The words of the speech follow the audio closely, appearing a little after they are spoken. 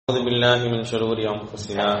أعوذ بالله من شرور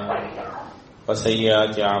أنفسنا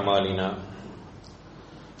وسيئات أعمالنا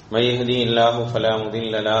من يهدي الله فلا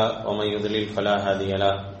مضل له ومن يضلل فلا هادي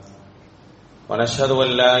له ونشهد أن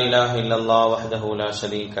لا إله إلا الله وحده لا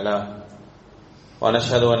شريك له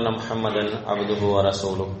ونشهد أن محمدا عبده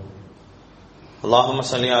ورسوله اللهم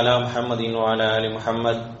صل على محمد وعلى آل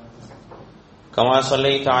محمد كما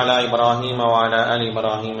صليت على إبراهيم وعلى آل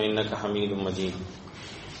إبراهيم إنك حميد مجيد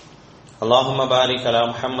اللهم بارك على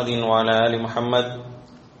محمد وعلى آل محمد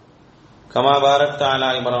كما باركت على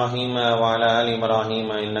إبراهيم وعلى آل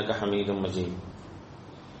إبراهيم إنك حميد مجيد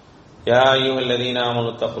يا أيها الذين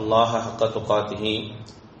آمنوا اتقوا الله حق تقاته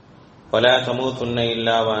ولا تموتن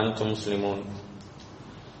إلا وأنتم مسلمون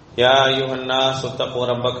يا أيها الناس اتقوا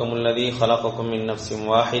ربكم الذي خلقكم من نفس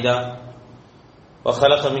واحدة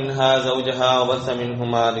وخلق منها زوجها وبث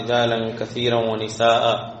منهما رجالا كثيرا ونساء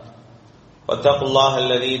واتقوا الله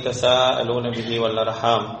الذي تساءلون به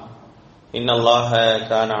والأرحام إن الله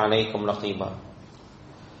كان عليكم رقيبا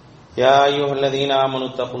يا أيها الذين آمنوا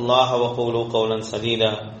اتقوا الله وقولوا قولا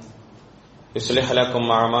سديدا يصلح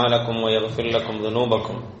لكم أعمالكم ويغفر لكم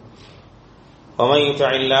ذنوبكم ومن يطع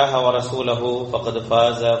الله ورسوله فقد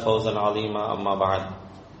فاز فوزا عظيما أما بعد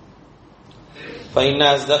فإن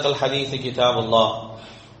أصدق الحديث كتاب الله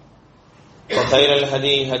وخير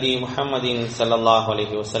الهدي هدي محمد صلى الله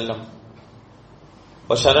عليه وسلم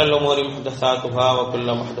وشر الأمور محدثاتها وكل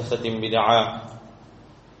محدثة بدعة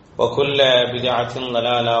وكل بدعة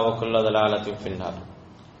ضلالة وكل ضلالة في النار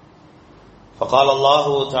فقال الله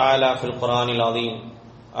تعالى في القرآن العظيم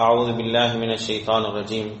أعوذ بالله من الشيطان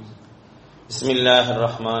الرجيم بسم الله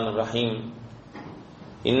الرحمن الرحيم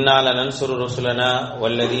إنا لننصر رسلنا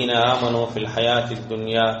والذين آمنوا في الحياة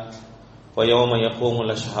الدنيا ويوم يقوم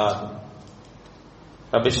الأشهاد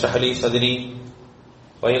رب اشرح لي صدري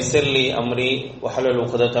ويسر لي أمري واحلل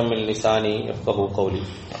عقدة من لساني يفقهوا قولي.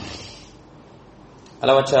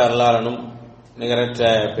 அளவற்ற அருளாளனும் நிகரற்ற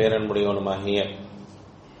பேரன்புடையவனுமாகிய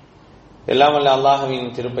எல்லாம் வல்ல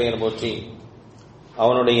அல்லாஹ்வின் திருப்பெயர் போற்றி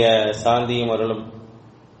அவனுடைய சாந்தியும் அருளும்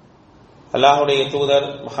அல்லாஹ்வுடைய தூதர்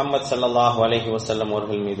முஹம்மது ஸல்லல்லாஹு அலைஹி வஸல்லம்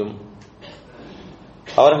அவர்கள் மீதும்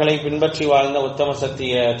அவர்களை பின்பற்றி வாழ்ந்த உத்தம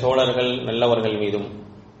சத்திய தோழர்கள் நல்லவர்கள் மீதும்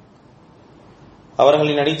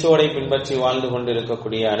அவர்களின் அடிச்சோடை பின்பற்றி வாழ்ந்து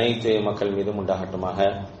கொண்டிருக்கக்கூடிய அனைத்து மக்கள் மீதும் உண்டாகட்டுமாக.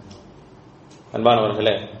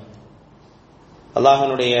 அன்பானவர்களே,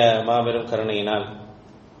 அல்லாஹ்வினுடைய மாபெரும் கருணையினால்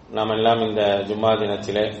நாம் எல்லாம் இந்த ஜும்மா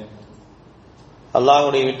தினத்திலே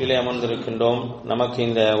அல்லாஹ்வுடைய வீட்டிலே அமர்ந்திருக்கின்றோம். நமக்கு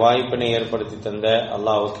இந்த வாய்ப்பினை ஏற்படுத்தி தந்த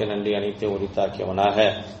அல்லாஹ்வுக்கு நன்றி அனைத்து உரித்தாக்கியவனாக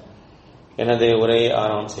எனது உரையை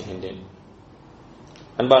ஆரம்பம் செய்கின்றேன்.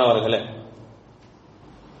 அன்பானவர்களே,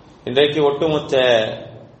 இன்றைக்கு ஒட்டுமொத்த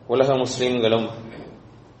உலக முஸ்லிம்களும்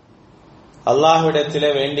அல்லாஹ்விடத்திலே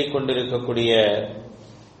வேண்டிக் கொண்டிருக்கக்கூடிய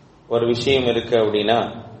ஒரு விஷயம் இருக்கு அப்படின்னா,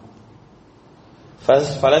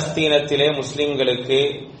 பலஸ்தீனத்திலே முஸ்லிம்களுக்கு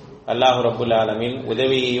அல்லாஹ் ரப்புல் ஆலமீன்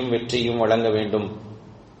உதவியையும் வெற்றியும் வழங்க வேண்டும்.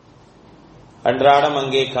 அன்றாடம்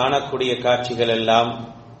அங்கே காணக்கூடிய காட்சிகள் எல்லாம்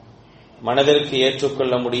மனதிற்கு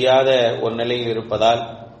ஏற்றுக்கொள்ள முடியாத ஒரு நிலையில் இருப்பதால்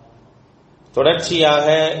தொடர்ச்சியாக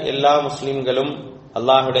எல்லா முஸ்லிம்களும்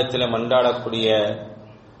அல்லாஹ்விடத்தில் மன்றாடக்கூடிய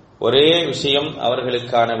ஒரே விஷயம்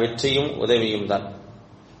அவர்களுக்கான வெற்றியும் உதவியும் தான்.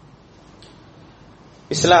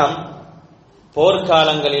 இஸ்லாம்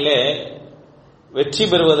போர்க்காலங்களிலே வெற்றி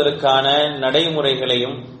பெறுவதற்கான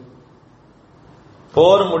நடைமுறைகளையும்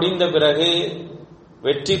போர் முடிந்த பிறகு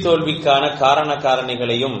வெற்றி தோல்விக்கான காரண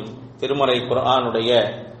காரணிகளையும் திருமறை குர்ஆனுடைய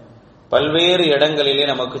பல்வேறு இடங்களிலே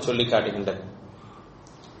நமக்கு சொல்லி காட்டுகின்றது.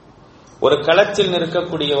 ஒரு களத்தில்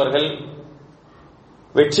நிற்கக்கூடியவர்கள்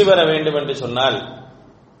வெற்றி பெற வேண்டும் என்று சொன்னால்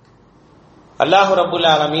அல்லாஹ் ரப்புல்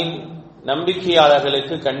ஆலமீன்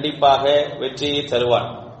நம்பிக்கையாளர்களுக்கு கண்டிப்பாக வெற்றியை தருவான்.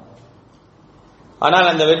 ஆனால்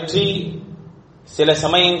அந்த வெற்றி சில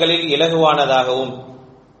சமயங்களில் இலகுவானதாகவும்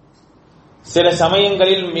சில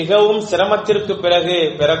சமயங்களில் மிகவும் சிரமத்திற்கு பிறகு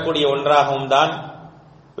பெறக்கூடிய ஒன்றாகவும் தான்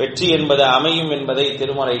வெற்றி என்பது அமையும் என்பதை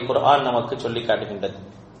திருமறை குர்ஆன் நமக்கு சொல்லி காட்டுகின்றது.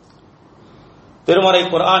 திருமறை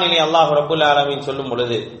குர்ஆனிலே அல்லாஹ் ரப்புல் ஆலமீன் சொல்லும்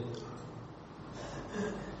பொழுது,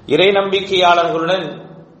 இறை நம்பிக்கையாளர்களுடன்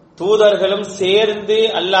தூதர்களும் சேர்ந்து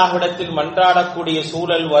அல்லாஹ்விடத்தில் மன்றாடக்கூடிய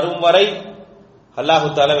சூழல் வரும் வரை அல்லாஹு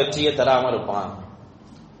தஆலா வெற்றியை தராமல் இருப்பான்.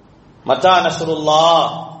 மத்தா நஸ்ருல்லாஹ்,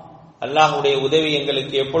 அல்லாஹ்வுடைய உதவி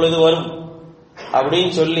எங்களுக்கு எப்பொழுது வரும்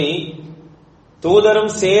அப்படின்னு சொல்லி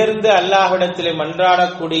தூதரும் சேர்ந்து அல்லாஹ்விடத்தில்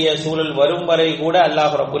மன்றாடக்கூடிய சூழல் வரும் வரை கூட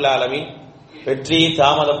அல்லாஹ் ரப்புல் ஆலமீன் வெற்றியை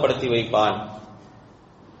தாமதப்படுத்தி வைப்பான்.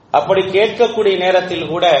 அப்படி கேட்கக்கூடிய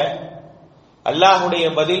நேரத்தில் கூட அல்லாஹ்வுடைய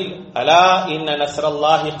பதில் அலா இன்ன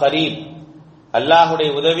நஸ்ரல்லாஹி கரீப், அல்லாஹ்வுடைய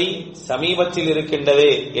உதவி சமீபத்தில் இருக்கின்றது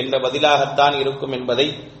என்ற பதிலாகத்தான் இருக்கும் என்பதை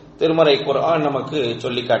திருமறை குர்ஆன் நமக்கு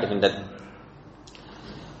சொல்லி காட்டுகின்றது.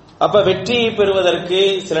 அப்ப வெற்றியை பெறுவதற்கு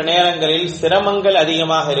சில நேரங்களில் சிரமங்கள்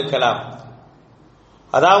அதிகமாக இருக்கலாம்.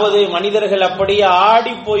 அதாவது மனிதர்கள் அப்படியே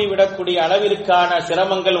ஆடி போய்விடக்கூடிய அளவிற்கான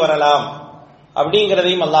சிரமங்கள் வரலாம்.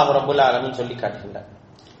 அப்படிங்கிறதையும் அல்லாஹ் ரப்பல் ஆலமீன் சொல்லி காட்டுகின்றார்.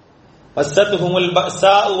 மஸ்ஸத்துஹுமுல்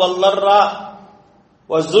பஸாஉ வல்லர்ரா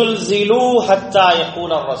வஸுல்ஸிலூ ஹத்தா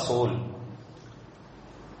யகூல ரசூல்.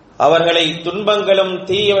 அவர்களை துன்பங்களும்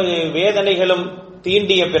தீய வேதனைகளும்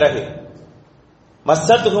தீண்டிய பிறகு,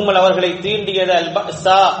 மஸ்ஸத்துஹுமுல் அவர்களை தீண்டியது அல்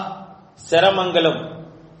பஸா சிரமங்களும்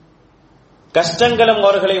கஷ்டங்களும்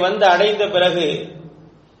அவர்களை வந்து அடைந்த பிறகு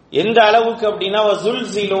எந்த அளவுக்கு அப்படின்னா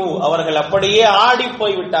வஸுல்ஸிலூ அவர்கள் அப்படியே ஆடி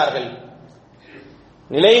போய்விட்டார்கள்,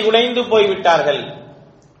 நிலை குலைந்து போய்விட்டார்கள்.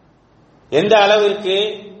 எந்த அளவிற்கு?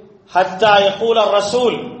 ஹத்தா யகூல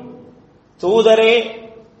ரசூல், தூதரே,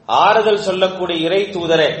 ஆறுதல் சொல்லக்கூடிய இறை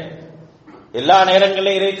தூதரே. எல்லா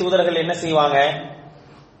நேரங்களிலும் இறை தூதர்கள் என்ன செய்வாங்க?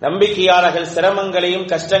 நம்பிக்கையாளர்கள் சிரமங்களையும்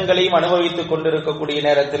கஷ்டங்களையும் அனுபவித்துக் கொண்டிருக்கக்கூடிய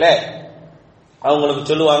நேரத்தில் அவங்களுக்கு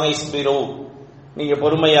சொல்லுவாங்க, இஸ்பிரு, நீங்க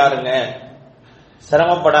பொறுமையாருங்க,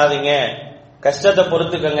 சிரமப்படாதீங்க, கஷ்டத்தை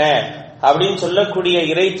பொறுத்துக்கங்க அப்படின்னு சொல்லக்கூடிய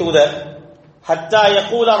இறை தூதர். ஹத்தா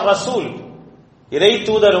யகூல ரசூல், இறை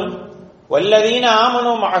தூதரும் வல்லதீன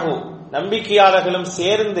ஆமனு மஅஹு, நம்பிக்கையாளர்களும்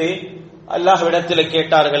சேர்ந்து அல்லாஹ்விடத்தில்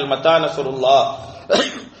கேட்டார்கள், மத்தா நஸ்ருல்லாஹ்,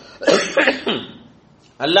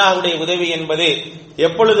 அல்லாஹ்வுடைய உதவி என்பது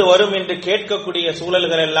எப்பொழுது வரும் என்று கேட்கக்கூடிய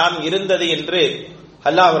சூழல்கள் எல்லாம் இருந்தது என்று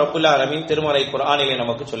அல்லாஹ் ரப்பல் ஆலமீன் திருமறை குர்ஆனிலே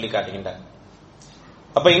நமக்கு சொல்லி காட்டுகின்றார்.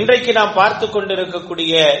 அப்ப இன்றைக்கு நாம் பார்த்து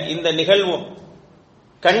கொண்டிருக்கக்கூடிய இந்த நிகழ்வும்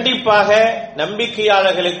கண்டிப்பாக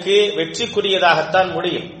நம்பிக்கையாளர்களுக்கு வெற்றிக்குரியதாகத்தான்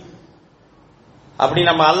முடியும். அப்படி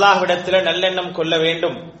நம்ம அல்லாஹ்விடத்தில் நல்லெண்ணம் கொள்ள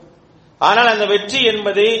வேண்டும். ஆனால் அந்த வெற்றி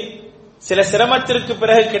என்பது சில சிரமத்திற்கு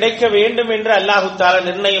பிறகு கிடைக்க வேண்டும் என்று அல்லாஹு தஆலா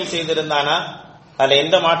நிர்ணயம் செய்திருந்தானா அதுல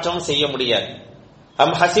எந்த மாற்றமும் செய்ய முடியாது.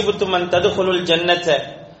 அம் ஹஸிபுத்தும் அன் ததுகுலுல் ஜன்னத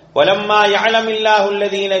வலம்மா யஅலமில்லாஹு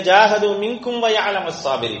அல்லதீன ஜாஹது மின்கும் வ யஅலமஸ்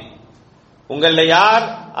ஸாபிரீன். உங்கள யார்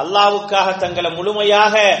அல்லாஹ்வுக்காக தங்களை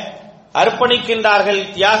முழுமையாக அர்ப்பணிக்கின்றார்கள்,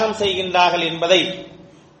 தியாகம் செய்கின்றார்கள் என்பதை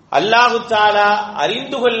அல்லாஹு தஆலா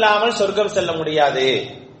அறிந்து கொள்ளாமல் சொர்க்கம் செல்ல முடியாது.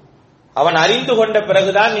 அவன் அறிந்து கொண்ட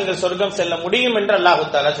பிறகுதான் நீங்கள் சொர்க்கம் செல்ல முடியும் என்று அல்லாஹு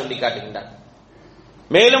தஆலா சொல்லி காட்டுகின்றான்.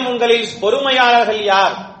 மேலும் உங்களில் பொறுமையாளர்கள்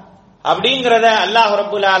யார் அப்படிங்கிறத அல்லாஹ்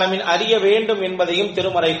ரப்பல் ஆலமீன் அறிய வேண்டும் என்பதையும்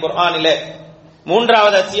திருமறை குர்ஆனிலே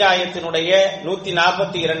 3வது அத்தியாயத்தினுடைய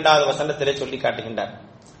 142வது வசனத்திலே சொல்லி காட்டுகின்றார்.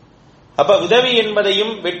 அப்ப உதவி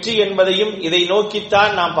என்பதையும் வெற்றி என்பதையும் இதை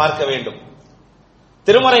நோக்கித்தான் நாம் பார்க்க வேண்டும்.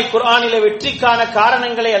 திருமறை குர்ஆனிலே வெற்றிக்கான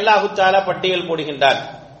காரணங்களை அல்லாஹு தஆலா பட்டியல் போடுகின்றார்.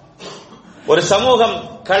 ஒரு சமூகம்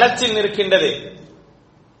களத்தில் நிற்கின்றது,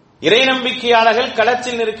 இறை நம்பிக்கையாளர்கள்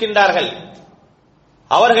களத்தில் நிற்கின்றார்கள்.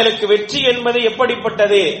 அவர்களுக்கு வெற்றி என்பது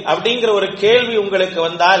எப்படிப்பட்டது அப்படிங்கிற ஒரு கேள்வி உங்களுக்கு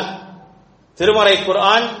வந்தால் திருமறை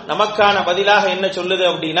குர்ஆன் நமக்கான பதிலாக என்ன சொல்லுது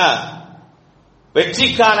அப்படின்னா,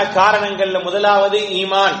 வெற்றிக்கான காரணங்கள்ல முதலாவது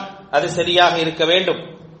ஈமான், அது சரியாக இருக்க வேண்டும்.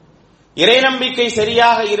 இறை நம்பிக்கை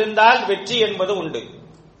சரியாக இருந்தால் வெற்றி என்பது உண்டு.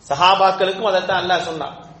 சஹாபாக்களுக்கும் அதைத்தான் அல்லாஹ்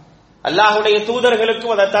சொன்னான், அல்லாஹ்வுடைய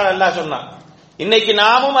தூதர்களுக்கும் அதைத்தான் அல்லாஹ் சொன்னான். இன்னைக்கு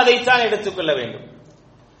நாமும் அதைத்தான் எடுத்துக்கொள்ள வேண்டும்.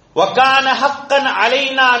 வகான ஹக்கன்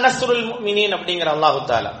அலைனா நஸ்ருல் முஃமினீன் அப்படிங்கிற அல்லாஹ்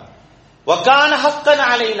தஆலா. வகான ஹக்கன்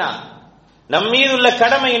அலைனா, நம் மீது உள்ள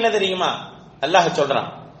கடமை என்ன தெரியுமா? அல்லாஹ் சொல்றான்,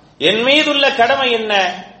 என் மீது உள்ள கடமை என்ன?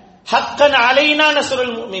 ஹக்கன் அலைனா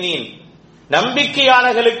நஸ்ருல் முஃமினீன்,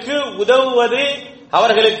 நம்பிக்கையாளர்களுக்கு உதவுவது,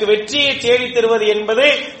 அவர்களுக்கு வெற்றியை தேடி தருவது என்பது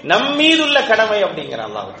நம் மீதுள்ள கடமை அப்படிங்கிற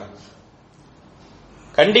அல்லாஹ்.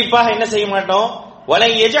 கண்டிப்பாக என்ன செய்ய மாட்டோம்?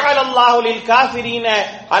 வலை யஜஅலல்லாஹு லில் காஃபிரீன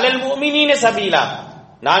அலல் முஃமினீன சபீலா,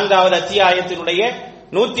 4வது அத்தியாயத்தினுடைய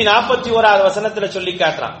 141வது வசனத்துல சொல்லி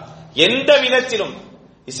காட்டுறான், எந்த விதத்திலும்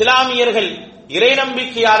இஸ்லாமியர்கள் இறை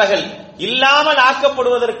நம்பிக்கையாளர்கள் இல்லாமல்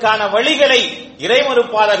ஆக்கப்படுவதற்கான வழிகளை இறை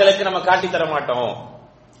மறுப்பாளர்களுக்கு நம்ம காட்டித் தர மாட்டோம்.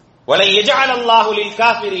 வலை யஜஅலல்லாஹு லில்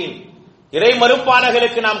காஃபிரீன், இறை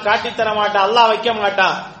மறுப்பாளர்களுக்கு நாம் காட்டித் தர மாட்டோம், அல்லாஹ் வைக்க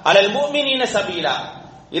மாட்டான். அலல் முஃமினீன சபீலா,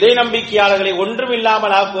 இறை நம்பிக்கையாளர்களை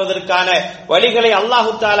ஒன்றுமில்லாமல் ஆக்குவதற்கான வழிகளை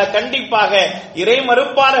அல்லாஹு தஆலா கண்டிப்பாக இறை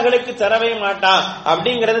மறுப்பாளர்களுக்கு தரவே மாட்டான்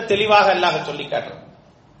அப்படிங்கறது தெளிவாக அல்லாஹ் சொல்லி காட்டுறான்.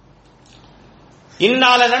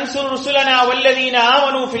 இன்னால நன்சுரு ருசுலனா வல்லதீன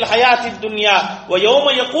ஆமனூ ஃபில் ஹயாத்தித் துன்யா வ யௌம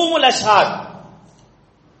யகூமுல் அஷ்ஹாத்,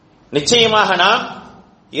 நிச்சயமாக நாம்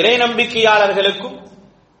இறை நம்பிக்கையாளர்களுக்கும்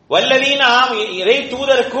வல்லதீன இறை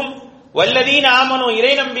தூதருக்கும் வல்லதீன ஆமனூ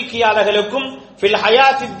இறை நம்பிக்கையாளர்களுக்கும் ஃபில்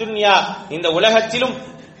ஹயாத்தித் துன்யா, இந்த உலகத்திலும்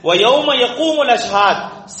வ யௌம யகூமுல் அஷ்ஹாத்,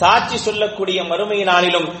 சாட்சி சொல்லக்கூடிய மறுமை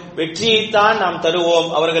நாளிலும் வெற்றியைத்தான் நாம் தருவோம்,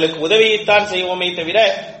 அவர்களுக்கு உதவியைத்தான் செய்வோமே தவிர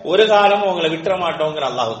ஒரு காலமும் அவங்களை விட்டுற மாட்டோங்கிற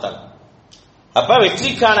அல்லாஹு தஆலா. அப்ப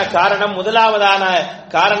வெற்றிக்கான காரணம், முதலாவதான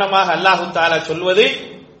காரணமாக அல்லாஹு தஆலா சொல்வது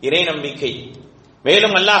இறை நம்பிக்கை.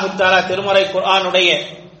 மேலும் அல்லாஹ் தஆலா திருமறை குர்ஆனுடைய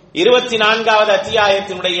 24வது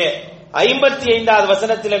அத்தியாயத்தினுடைய 55வது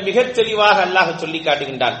வசனத்தில் மிகத் தெளிவாக அல்லாஹ் சொல்லி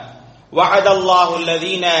காட்டுகின்றான். வஅதல்லாஹு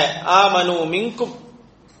அல்லதீன ஆமனூ மின்கும்,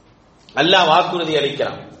 அல்லாஹ் வாக்குறுதி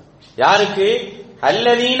அளிக்கிறான். யாருக்கு?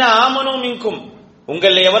 அல்லதீன ஆமனூ மின்கும்,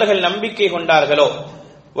 உங்கள் எவர்கள் நம்பிக்கை கொண்டார்களோ,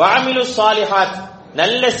 வஅமிலுஸ் ஸாலிஹாத்,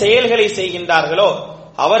 நல்ல செயல்களை செய்கின்றார்களோ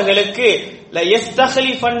அவர்களுக்கு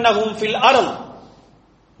லயஸ்தக்லிஃபன்னஹும் ஃபில் அர்த்,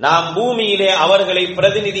 நாம் பூமியிலே அவர்களை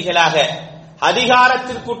பிரதிநிதிகளாக,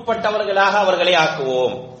 அதிகாரத்திற்குட்பட்டவர்களாக அவர்களை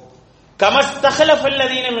ஆக்குவோம்.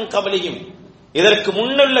 கமஸ்தக்லஃபல்லதீன மின் கப்லிஹிம், இதற்கு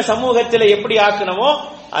முன்னுள்ள சமூகத்தில் எப்படி ஆக்கணுமோ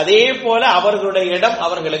அதே போல அவர்களுடைய இடம்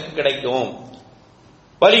அவர்களுக்கு கிடைக்கும்.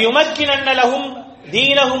 வலியுமக்கினன்ன லஹும்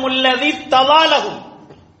தீனஹும் அல்லதீ தலாலஹும்,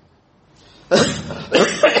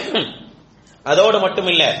 அதோடு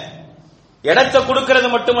மட்டுமில்ல, இடத்தை கொடுக்கிறது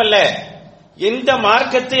மட்டுமல்ல, எந்த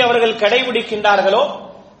மார்க்கத்தை அவர்கள் கடைபிடிக்கின்றார்களோ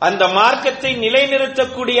அந்த மார்க்கத்தை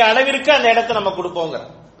நிலைநிறுத்தக்கூடிய அளவிற்கு அந்த இடத்தை நம்ம கொடுப்போங்க.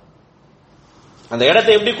 அந்த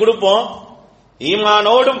இடத்தை எப்படி கொடுப்போம்?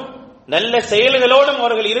 ஈமானோடும் நல்ல செயல்களோடும்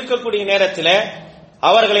அவர்கள் இருக்கக்கூடிய நேரத்தில்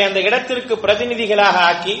அவர்களை அந்த இடத்திற்கு பிரதிநிதிகளாக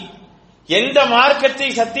ஆக்கி, எந்த மார்க்கத்தை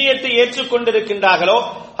சத்தியத்தை ஏற்றுக்கொண்டிருக்கின்றார்களோ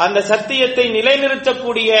அந்த சத்தியத்தை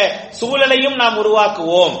நிலைநிறுத்தக்கூடிய சூழலையும் நாம்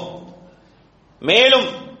உருவாக்குவோம். மேலும்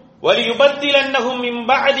வலியுபத்திலன்னஹும் மின்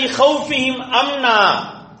பஅதி கௌஃபிஹிம் அம்னா,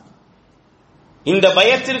 இந்த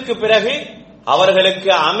பயத்திற்கு பிறகு அவர்களுக்கு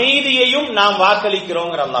அமைதியையும் நாம்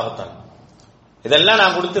வாக்களிக்கிறோங்கிற அல்லாஹ் தஆலா. இதெல்லாம்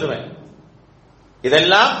நான் கொடுத்துருவேன்,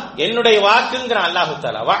 இதெல்லாம் என்னுடைய வாக்குங்கிற அல்லாஹ்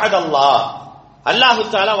தஆலா. வஅதல்லாஹ், அல்லாஹ்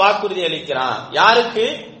தஆலா வாக்குறுதி அளிக்கிறான். யாருக்கு?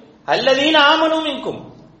 அல்லதீன ஆமனூ மின்கும்,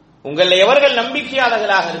 உங்கள் எவர்கள்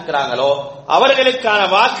நம்பிக்கையாளர்களாக இருக்கிறாங்களோ அவர்களுக்கான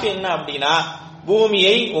வாக்கு என்ன அப்படின்னா,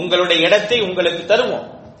 பூமியை, உங்களுடைய இடத்தை உங்களுக்கு தருவோம்.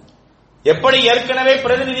 எப்படி ஏற்கனவே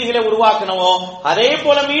பிரதிநிதிகளை உருவாக்கணுமோ அதே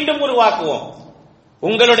போல மீண்டும் உருவாக்குவோம்.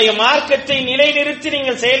 உங்களுடைய மார்க்கத்தை நிலைநிறுத்தி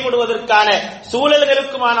நீங்கள் செயல்படுவதற்கான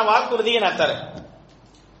சூழல்களுக்குமான வாக்குறுதியை நான் தரேன்.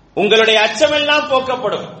 உங்களுடைய அச்சமெல்லாம்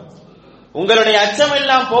போக்கப்படும், உங்களுடைய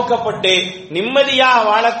அச்சமெல்லாம் போக்கப்பட்டு நிம்மதியாக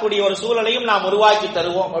வாழக்கூடிய ஒரு சூழலையும் நாம் உருவாக்கி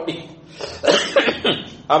தருவோம்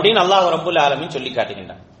அப்படின்னு அல்லாஹ் ரப்புல் ஆலமீன் சொல்லி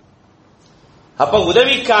காட்டுகின்றான். அப்ப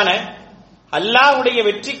உதவிக்கான, அல்லாஹ்வுடைய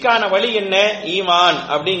வெற்றிக்கான வழி என்ன? ஈமான்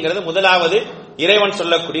அப்படிங்கிறது முதலாவது இறைவன்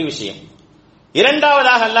சொல்லக்கூடிய விஷயம்.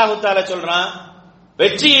 இரண்டாவதாக அல்லாஹ் தஆலா சொல்றான்,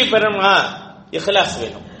 வெற்றியை பெறணுமா இஹ்லாஸ்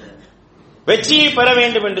வேணும். வெற்றியை பெற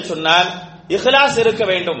வேண்டும் என்று சொன்னால் இஹ்லாஸ் இருக்க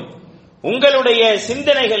வேண்டும். உங்களுடைய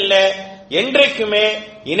சிந்தனைகள்ல என்றைக்குமே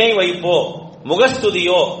இணை வைப்போ,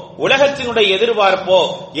 முகஸ்துதியோ, உலகத்தினுடைய எதிர்பார்ப்போ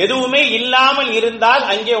எதுவுமே இல்லாமல் இருந்தால்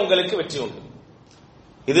அங்கே உங்களுக்கு வெற்றி உண்டு.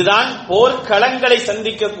 இதுதான் போர்க்களங்களை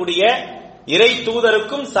சந்திக்கக்கூடிய இறை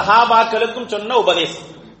தூதருக்கும் சஹாபாக்களுக்கும் சொன்ன உபதேசம்.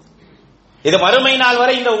 இது மறுமை நாள்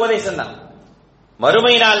வரை இந்த உபதேசம் தான்.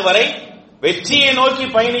 மறுமை நாள் வரை வெற்றியை நோக்கி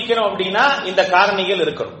பயணிக்கணும் அப்படின்னா இந்த காரணிகள்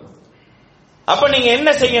இருக்கணும். அப்ப நீங்க என்ன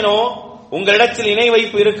செய்யணும்? உங்களிடத்தில் இணை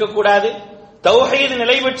வைப்பு இருக்கக்கூடாது, தௌஹீத்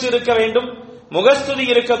நிலை பெற்று இருக்க வேண்டும், முகஸ்துதி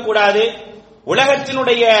இருக்கக்கூடாது,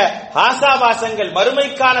 உலகத்தினுடைய ஆசாபாசங்கள்,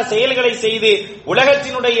 மறுமைக்கான செயல்களை செய்து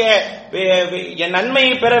உலகத்தினுடைய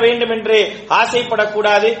நன்மையை பெற வேண்டும் என்று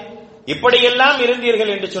ஆசைப்படக்கூடாது. இப்படியெல்லாம்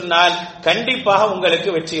இருந்தீர்கள் என்று சொன்னால் கண்டிப்பாக உங்களுக்கு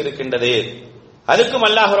வெற்றி இருக்கின்றது. அதுக்கும்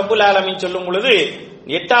அல்லாஹ் ரப்புல் ஆலமீன் சொல்லும் பொழுது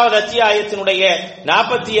 8வது அத்தியாயத்தினுடைய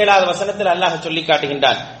 47வது வசனத்தில் அல்லாஹ் சொல்லி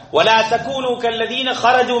காட்டுகின்றான், வலா தகூனு கல்லதீன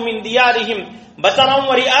خرجوا من ديارهم بطرا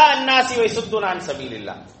ورئاء الناس ويصدون عن سبيل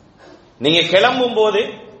الله. நீங்க கிளம்பும் போது,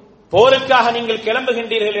 போருக்காக நீங்கள்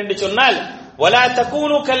கிளம்புகின்றீர்கள் என்று சொன்னால், வலா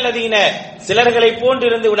தகூனு கல்லதீன, சிலர்களை போன்று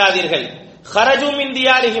இருந்து விடாதீர்கள், خرجوا من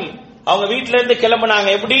ديارهم, அவங்க வீட்டில இருந்து கிளம்பினாங்க.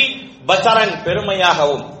 எப்படி? பஸரன்,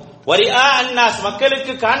 பெருமையாகவும், வரிஆ அன்னாஸ்,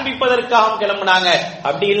 மக்களுக்கு காண்பிப்பதற்காகவும் கிளம்பினாங்க.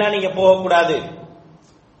 அப்படி எல்லாம் நீங்க போகக்கூடாது.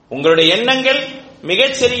 உங்களுடைய எண்ணங்கள்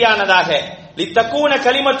மிகச் சரியானதாக, லித்தகூன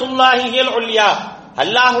கலிமத்துல்லாஹி ஹியல் உல்யா,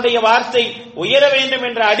 அல்லாஹ்வுடைய வார்த்தை உயர வேண்டும்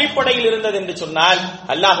என்ற அடிப்படையில் இருந்தது என்று சொன்னால்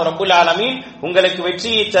அல்லாஹ் ரப்புல் ஆலமீன் உங்களுக்கு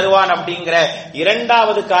வெற்றியை தருவான் அப்படிங்கிற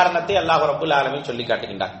இரண்டாவது காரணத்தை அல்லாஹ் ரப்புல் ஆலமீன் சொல்லி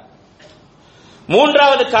காட்டுகின்றார்.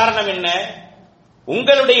 மூன்றாவது காரணம் என்ன?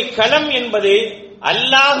 உங்களுடைய களம் என்பது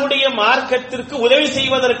அல்லாஹ்வுடைய மார்க்கத்திற்கு உதவி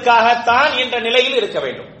செய்வதற்காகத்தான் என்ற நிலையில் இருக்க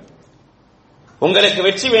வேண்டும். உங்களுக்கு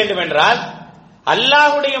வெற்றி வேண்டும் என்றால்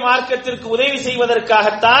அல்லாஹ்வுடைய மார்க்கத்திற்கு உதவி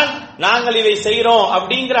செய்வதற்காகத்தான் நாங்கள் இதை செய்கிறோம்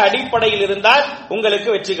அப்படிங்கிற அடிப்படையில் இருந்தால் உங்களுக்கு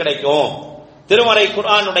வெற்றி கிடைக்கும். திருமறை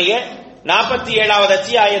குர்ஆனுடைய 47வது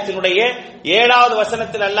அத்தியாயத்தினுடைய 7வது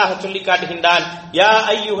வசனத்தில் அல்லாஹ் சொல்லி காட்டுகின்றான், யா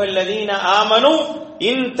அய்யுஹல்லதீன ஆமனு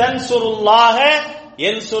இன் தன்சுருல்லாஹ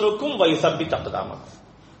யன்சுருக்கும் வ யுஸப்பித் அக்தாமக்கும்.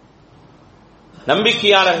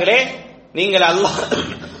 நம்பிக்கையாளர்களே, நீங்கள்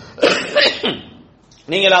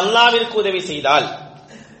அல்லாஹ்விற்கு உதவி செய்தால்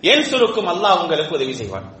யன்சுருக்கும், அல்லாஹ் உங்களுக்கு உதவி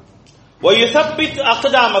செய்வான். வயுசப்பித்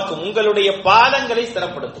அக்தாமக்கும், உங்களுடைய பாதங்களை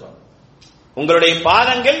ஸ்திரப்படுத்துவார். உங்களுடைய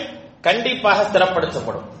பாதங்கள் கண்டிப்பாக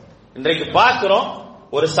ஸ்திரப்படுத்தப்படும். இன்றைக்கு பார்க்கிறோம்,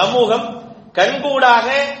 ஒரு சமூகம் கண்கூடாக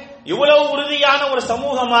இவ்வளவு உறுதியான ஒரு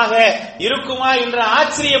சமூகமாக இருக்குமா என்று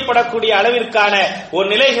ஆச்சரியப்படக்கூடிய அளவிற்கான ஒரு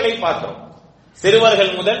நிலைகளை பார்க்கிறோம்.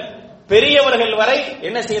 சிறுவர்கள் முதல் பெரியவர்கள் வரை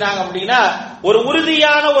என்ன செய்யறாங்க அப்படின்னா ஒரு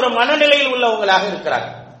உறுதியான ஒரு மனநிலையில் உள்ளவங்களாக இருக்கிறாங்க.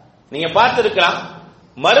 நீங்க பார்த்திருக்கலாம்,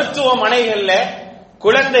 மருத்துவமனைகள்ல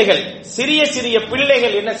குழந்தைகள், சிறிய சிறிய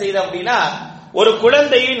பிள்ளைகள் என்ன செய்த அப்படின்னா ஒரு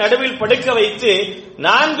குழந்தையை நடுவில் படுக்க வைத்து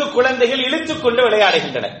 4 குழந்தைகள் இழுத்துக்கொண்டு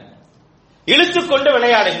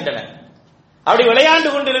விளையாடுகின்றன. அப்படி விளையாண்டு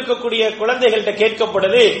கொண்டு இருக்கக்கூடிய குழந்தைகள்கிட்ட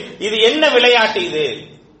கேட்கப்படுது, இது என்ன விளையாட்டு, இது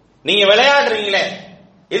நீங்க விளையாடுறீங்களே,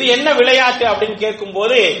 இது என்ன விளையாட்டு அப்படின்னு கேட்கும்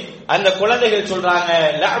போது அந்த குழந்தைகள் சொல்றாங்க,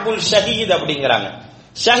 லஅபுல் ஷஹீத் அப்படிங்கிறாங்க,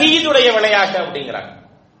 ஷஹீதுடைய விளையாட்டு அப்படிங்கிறாங்க.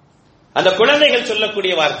 அந்த குழந்தைகள்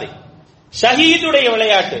சொல்லக்கூடிய வார்த்தை ஷஹீதுடைய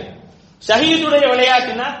விளையாட்டு. ஷஹீதுடைய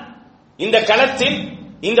விளையாட்டுனா, இந்த களத்தில்,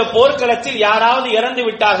 இந்த போர்க்களத்தில் யாராவது இறந்து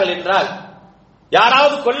விட்டார்கள் என்றால்,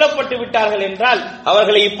 யாராவது கொல்லப்பட்டு விட்டார்கள் என்றால்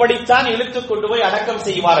அவர்களை இப்படித்தான் இழுத்துக் கொண்டு போய் அடக்கம்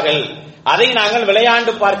செய்வார்கள், அதை நாங்கள்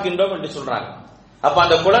விளையாண்டு பார்க்கின்றோம் என்று சொல்றாங்க. அப்ப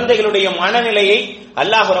அந்த குழந்தைகளுடைய மனநிலையை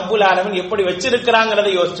அல்லாஹ் ரப்புல் ஆலமீன் எப்படி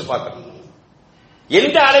வச்சிருக்கிறாங்கிறதை யோசிச்சு பார்க்கணும்.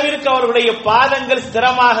 எந்த அளவிற்கு அவர்களுடைய பாதங்கள்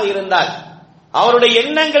ஸ்திரமாக இருந்தால், அவருடைய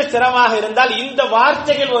எண்ணங்கள் ஸ்திரமாக இருந்தால் இந்த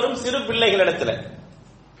வார்த்தைகள் வரும் சிறு பிள்ளைகளிடத்துல.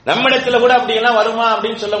 நம்மிடத்துல கூட அப்படி எல்லாம் வருமா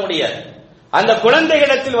அப்படின்னு சொல்ல முடியாது. அந்த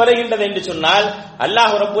குழந்தைகளிடத்தில் வருகின்றது என்று சொன்னால்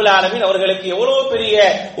அல்லாஹ் ரப்புல் ஆலமீன் அவர்களுக்கு எவ்வளவு பெரிய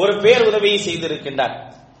ஒரு பேர் உதவியை செய்திருக்கின்றார்.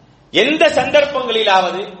 எந்த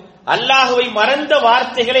சந்தர்ப்பங்களிலாவது அல்லாஹுவை மறந்த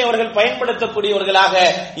வார்த்தைகளை அவர்கள் பயன்படுத்தக்கூடியவர்களாக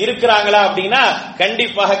இருக்கிறாங்களா அப்படின்னா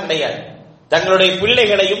கண்டிப்பாக கிடையாது. தங்களுடைய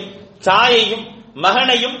பிள்ளைகளையும் தாயையும்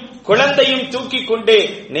மகனையும் குழந்தையும் தூக்கி கொண்டு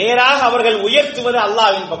நேராக அவர்கள் உயர்த்துவது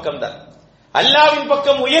அல்லாஹ்வின் பக்கம்தான். அல்லாஹ்வின்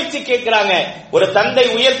பக்கம் உயர்த்தி கேட்கிறாங்க. ஒரு தந்தை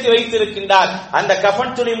உயர்த்தி வைத்திருக்கின்றார், அந்த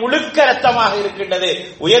கஃன் துணி முழுக்க ரத்தமாக இருக்கின்றது,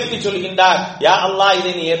 உயர்த்தி சொல்கின்றார், யா அல்லாஹ்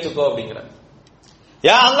இதை நீ ஏற்றுக்கோ அப்படிங்கிறார்.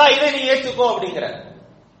 யா அல்லாஹ் இதை நீ ஏற்றுக்கோ அப்படிங்கிறார்.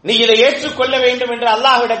 நீ இதை ஏற்றுக்கொள்ள வேண்டும் என்று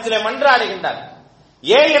அல்லாஹ்விடத்தில் மன்றாடுகின்றார்.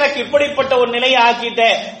 ஏன் எனக்கு இப்படிப்பட்ட ஒரு நிலையை ஆக்கிட்ட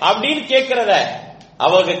அப்படின்னு கேட்கிறத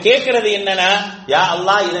அவங்க கேட்கிறது என்னன்னா, யா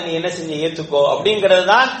அல்லாஹ் இதை நீ என்ன செஞ்சு ஏற்றுக்கோ அப்படிங்கிறது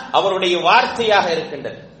தான் அவருடைய வார்த்தையாக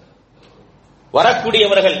இருக்கின்றது.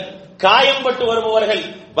 வரக்கூடியவர்கள், காயம்பட்டு வருபவர்கள்,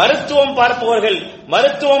 மருத்துவம் பார்ப்பவர்கள்,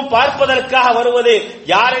 மருத்துவம் பார்ப்பதற்காக வருவது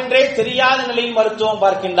யாரென்றே தெரியாத நிலையில் மருத்துவம்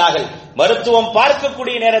பார்க்கின்றார்கள். மருத்துவம்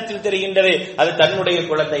பார்க்கக்கூடிய நேரத்தில் தெரிகின்றது அது தன்னுடைய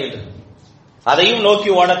குழந்தை என்று. அதையும் நோக்கி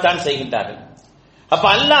ஓடத்தான் செய்கின்றார்கள். அப்ப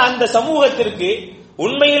அல்லாஹ் அந்த சமூகத்திற்கு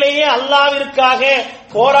உண்மையிலேயே அல்லாஹ்விற்காக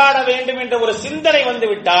போராட வேண்டும் என்ற ஒரு சிந்தனை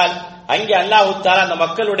வந்துவிட்டால் அங்கே அல்லாஹ் தஆலா அந்த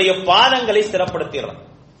மக்களுடைய பாதங்களை ஸ்திரப்படுத்திடுறான்.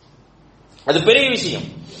 அது பெரிய விஷயம்.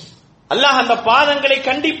 அல்லாஹ் அந்த பாதங்களை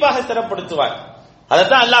கண்டிப்பாக ஸ்திரப்படுத்துவார்.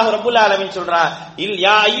 அதத்தான் அல்லாஹ் ரப்புல் ஆலமீன் சொல்றான், இன்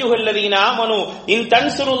யா அய்யுஹல்லதீன ஆமனு இன்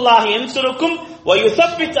தன்சுருல்லாஹ் யன்சுருக்கும் வ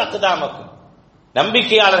யுஸப்பித் அக்தாமக்கும்.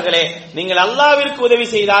 நம்பிக்கையாளர்களே, நீங்கள் அல்லாஹ்விற்கு உதவி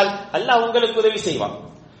செய்தால் அல்லாஹ் உங்களுக்கு உதவி செய்வான்.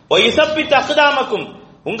 வ யுஸப்பித் அக்தாமக்கும்,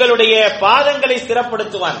 உங்களுடைய பாதங்களை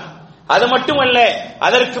ஸ்திரப்படுத்துவான். அது மட்டுமல்ல,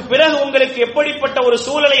 அதற்கு பிறகு உங்களுக்கு எப்படிப்பட்ட ஒரு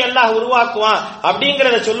சூழலை அல்லாஹ் உருவாக்குவான்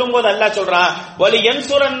அப்படிங்கறத சொல்லும் போது அல்லாஹ் சொல்றான், வலி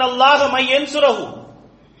யன்சுரன்னல்லாஹு மை யன்சுரஹு.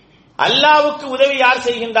 அல்லாஹ்வுக்கு உதவி யார்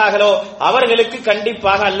செய்கின்றார்களோ அவர்களுக்கு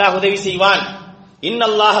கண்டிப்பாக அல்லாஹ் உதவி செய்வான்.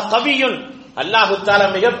 இன்னல்லாஹ கவியுன், அல்லாஹ் தஆலா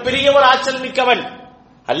மிகப்பெரிய ஒரு ஆற்றல் மிக்கவன்.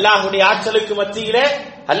 அல்லாஹ்வுடைய ஆற்றலுக்கு மத்தியிலே,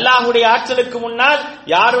 அல்லாஹ்வுடைய ஆற்றலுக்கு முன்னால்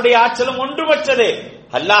யாருடைய ஆற்றலும் ஒன்றுமற்றது.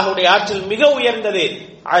 அல்லாஹ்வுடைய ஆற்றல் மிக உயர்ந்தது.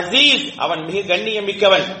 அசீஸ், அவன் மிக கண்ணியம்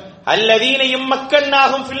மிக்கவன். அல்லதீன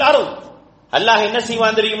யம்மக்கன்னாஹும் ஃபில் அர்த், அல்லாஹ் என்ன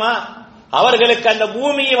செய்வான் தெரியுமா? அவர்களுக்கு அந்த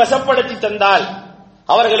பூமியை வசப்படுத்தி தந்தால்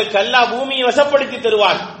அவர்களுக்கு அல்லாஹ் பூமியை வசப்படுத்தி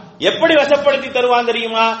தருவான். எப்படி வசப்படுத்தி தருவான்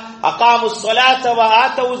தெரியுமா? அகாமுஸ் ஸலாத்த வ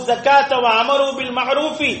ஆத்தவுஸ் ஸகாத்த வ அமரு பில்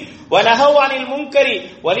மஅரூஃபி வ நஹவ் அனில் முன்கரி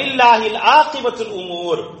வலில்லாஹில் ஆகிபத்துல்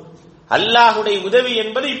உமூர். அல்லாஹ்வுடைய உதவி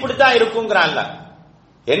என்பது இப்படித்தான் இருக்கும்ங்கறான் அல்லாஹ்.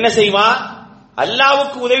 என்ன செய்வான்?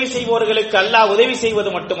 அல்லாஹ்வுக்கு உதவி செய்பவர்களுக்கு அல்லாஹ் உதவி செய்வது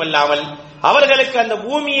மட்டுமல்லாமல் அவர்களுக்கு அந்த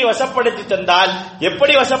பூமியை வசப்படுத்தி தந்தால்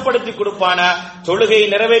எப்படி வசப்படுத்தி கொடுப்பானா? தொழுகையை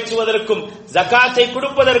நிறைவேற்றுவதற்கும், ஜகாத்தை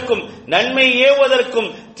கொடுப்பதற்கும், நன்மை ஏவுவதற்கும்,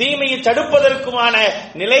 தீமையை தடுப்பதற்குமான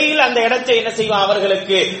நிலையில் அந்த இடத்தை என்ன செய்வான்?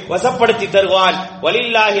 அவர்களுக்கு வசப்படுத்தி தருவான்.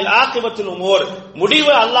 வலில்லாஹில் ஆகிபத்துல் உமூர்,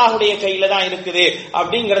 முடிவு அல்லாஹ்வுடைய கையில தான் இருக்குது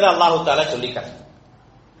அப்படிங்கறத அல்லாஹ் தஆலா சொல்லிட்டார்.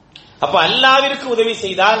 அப்ப அல்லாஹ்விற்கு உதவி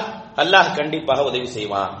செய்தால் அல்லாஹ் கண்டிப்பாக உதவி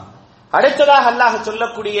செய்வான். அடுத்ததாக அல்லாஹ்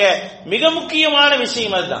சொல்லக்கூடிய மிக முக்கியமான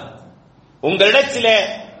விஷயம் அதுதான். உங்களிடத்தில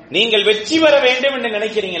நீங்கள் வெற்றி பெற வேண்டும் என்று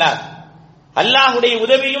நினைக்கிறீங்களா? அல்லாஹ்வுடைய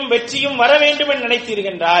உதவியும் வெற்றியும் வர வேண்டும் என்று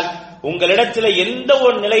நினைத்தீர்கள், உங்களிடத்தில் எந்த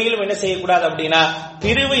ஒரு நிலையிலும் என்ன செய்யக்கூடாது அப்படின்னா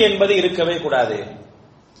பிரிவு என்பது இருக்கவே கூடாது.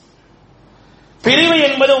 பிரிவு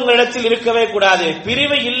என்பது உங்களிடத்தில் இருக்கவே கூடாது.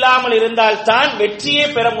 பிரிவு இல்லாமல் இருந்தால் தான் வெற்றியே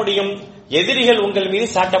பெற முடியும். எதிரிகள் உங்கள் மீது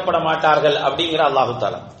சாட்டப்பட மாட்டார்கள் அப்படிங்கிற அல்லாஹு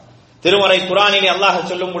தஆலா திருமறை குர்ஆனிலே அல்லாஹ்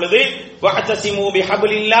சொல்லும் பொழுது வஅதஸிமு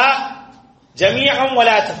பிஹப்லில்லாஹ் ஜமீஅன்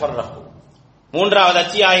வலா தஃபர்ரகு, 3வது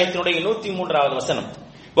அத்தியாயத்தினுடைய 103வது வசனம்.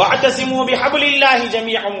 வஅதஸிமு பிஹப்லில்லாஹி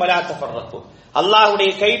ஜமீஅன் வலா தஃபர்ரகு,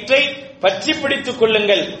 அல்லாஹ்வுடைய கயிற்றை பற்றி பிடித்துக்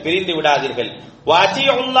கொள்ளுங்கள், பிரிந்து விடாதீர்கள்.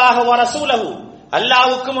 வஅதியுல்லாஹ வ ரசூலஹு,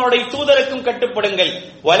 அல்லாஹ்வுக்கும் அவருடைய தூதருக்கும் கட்டுப்படுங்கள்.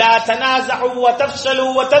 வலா தனாஸஉ வ தஃப்ஷலு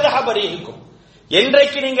வ தذهب ரீஹுக்கும்,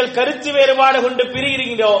 என்றைக்கு நீங்கள் கருத்து வேறுபாடு கொண்டு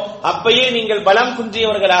பிரிகிறீங்களோ அப்பயே நீங்கள் பலம்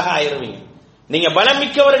குன்றியவர்களாக ஆயிருவீங்க. நீங்க பலம்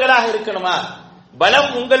மிக்கவர்களாக இருக்கணுமா, பலம்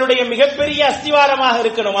உங்களுடைய மிகப்பெரிய அஸ்திவாரமாக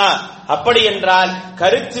இருக்கணுமா, அப்படி என்றால்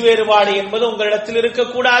கருத்து வேறுபாடு என்பது உங்களிடத்தில்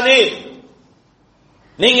இருக்கக்கூடாது.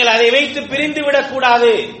 நீங்கள் அதை வைத்து பிரிந்து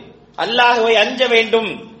விடக்கூடாது. அல்லாஹ்வை அஞ்ச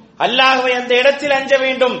வேண்டும், அல்லாஹ்வை அந்த இடத்தில் அஞ்ச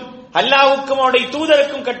வேண்டும், அல்லாஹ்வுக்கும் அவருடைய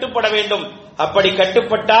தூதருக்கும் கட்டுப்பட வேண்டும். அப்படி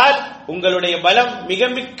கட்டுப்பட்டால் உங்களுடைய பலம் மிக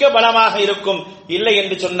மிக்க பலமாக இருக்கும். இல்லை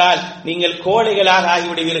என்று சொன்னால் நீங்கள் கோழைகளாக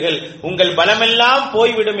ஆகிவிடுவீர்கள், உங்கள் பலமெல்லாம்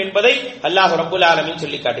போய்விடும் என்பதை அல்லாஹ் ரப்புல் ஆலமீன்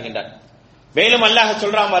சொல்லி காட்டுகின்றார். மேலும் அல்லாஹ்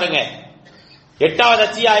சொல்றான் பாருங்க, 8வது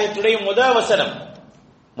அத்தியாயத்துடைய முதல் வசனம்,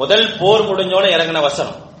 முதல் போர் முடிஞ்சோன இறங்கின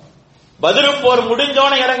வசனம், பத்ரு போர்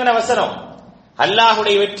முடிஞ்சோன இறங்கின வசனம்,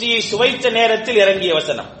 அல்லாஹ்வுடைய வெற்றியை சுவைத்த நேரத்தில் இறங்கிய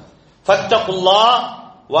வசனம். ஃபத்தகுல்லாஹ்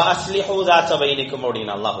வ அஸ்லிஹு ذات பைனிக்கும்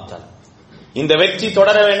அப்படின அல்லாஹ் தஆலா. இந்த வெற்றி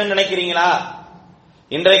தொடர வேண்டும் நினைக்கிறீங்களா?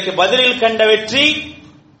 இன்றைக்கு பதிலில் கண்ட வெற்றி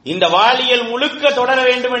இந்த வாளியல் முழுக்க தொடர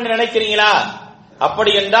வேண்டும் என்று நினைக்கிறீங்களா?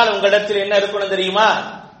 அப்படி என்றால் உங்களிடத்தில் என்ன இருக்கணும் தெரியுமா?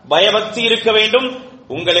 பயபக்தி இருக்க வேண்டும்.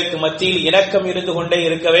 உங்களுக்கு மத்தியில் இரக்கம் இருந்து கொண்டே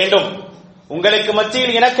இருக்க வேண்டும். உங்களுக்கு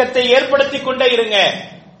மத்தியில் இரக்கத்தை ஏற்படுத்திக் கொண்டே இருங்க.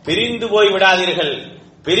 பிரிந்து போய் விடாதீர்கள்.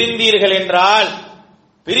 பிரிந்தீர்கள் என்றால்,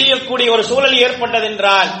 பிரியக்கூடிய ஒரு சூழல் ஏற்பட்டது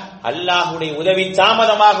என்றால் அல்லாஹ்வுடைய உதவி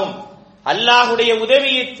தாமதமாகும். அல்லாஹ்வுடைய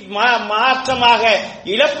உதவியை மாற்றமாக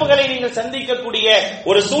இழப்புகளை நீங்கள் சந்திக்கக்கூடிய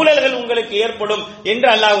ஒரு சூழல்கள் உங்களுக்கு ஏற்படும் என்று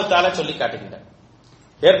அல்லாஹ் தஆலா சொல்லி காட்டுகின்றார்.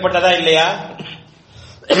 ஏற்பட்டதா இல்லையா?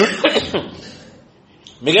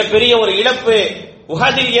 மிகப்பெரிய ஒரு இழப்பு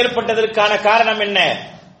உஹதில் ஏற்பட்டதற்கான காரணம் என்ன?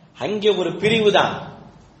 அங்கே ஒரு பிரிவு தான்.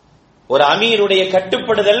 ஒரு அமீருடைய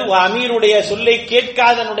கட்டுப்படுதல், அமீருடைய சொல்லை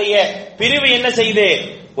கேட்காதனுடைய பிரிவு என்ன செய்து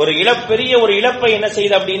ஒரு பெரிய ஒரு இழப்பை என்ன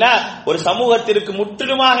செய்து அப்படின்னா ஒரு சமூகத்திற்கு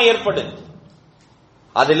முற்றிலுமாக ஏற்படுது.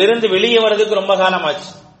 அதிலிருந்து வெளியே வர்றதுக்கு ரொம்ப காலம்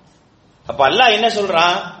ஆச்சு. அப்ப அல்லாஹ் என்ன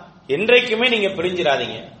சொல்றான்? என்றைக்குமே நீங்க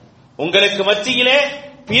பிரிஞ்சிடாதீங்க. உங்களுக்கு மத்தியிலே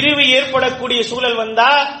பிரிவு ஏற்படக்கூடிய சூழல்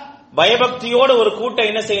வந்தா பயபக்தியோடு ஒரு கூட்டம்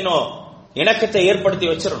என்ன செய்யணும்? இணக்கத்தை ஏற்படுத்தி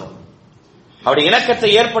வச்சிடணும். அப்படி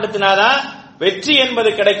இணக்கத்தை ஏற்படுத்தினாதான் வெற்றி என்பது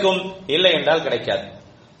கிடைக்கும், இல்லை என்றால் கிடைக்காது.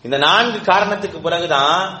 இந்த 4 காரணத்துக்கு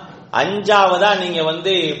பிறகுதான் 5வதா நீங்க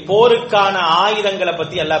போருக்கான ஆயுதங்களை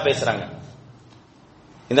பத்தி எல்லாம் பேசுறாங்க.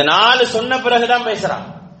 இந்த 4 சொன்ன பிறகுதான் பேசுறாங்க.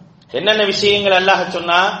 என்னென்ன விஷயங்கள் அல்லாஹ்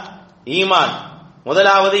சொன்னா? ஈமான்,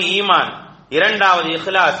 முதலாவது ஈமான், 2வது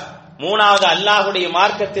இஹ்லாஸ், 3வது அல்லாஹ்வுடைய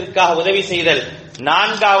மார்க்கத்திற்காக உதவி செய்தல்,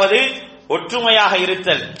 4வது ஒற்றுமையாக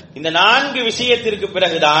இருத்தல். இந்த 4 விஷயத்திற்கு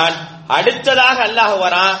பிறகுதான் அடுத்ததாக அல்லாஹ்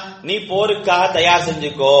வரான், நீ போருக்காக தயார்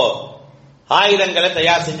செஞ்சுக்கோ, ஆயுதங்களை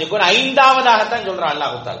தயார் செஞ்சுக்கோ. 5வதாகத்தான் சொல்றான்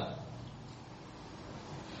அல்லாஹ் தஆலா.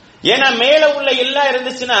 ஏன்னா மேல உள்ள எல்லாம்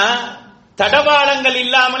இருந்துச்சுன்னா தடவாளங்கள்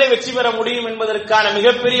இல்லாமலே வெற்றி பெற முடியும் என்பதற்கான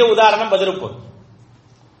மிகப்பெரிய உதாரணம் பத்ரு போர்.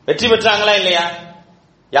 வெற்றி பெற்றாங்களா இல்லையா?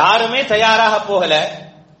 யாருமே தயாராக போகல,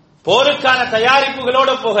 போருக்கான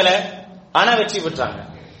தயாரிப்புகளோடு போகல, ஆனா வெற்றி பெற்றாங்க.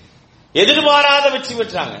 எதிர்பாராத வெற்றி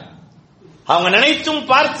பெற்றாங்க. அவங்க நினைத்தும்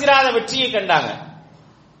பார்த்திராத வெற்றியை கண்டாங்க.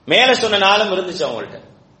 மேல சொன்ன 4 இருந்துச்சு அவங்கள்ட்ட,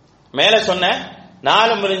 மேல சொன்ன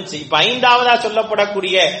 4 இருந்துச்சு. இப்ப 5வதா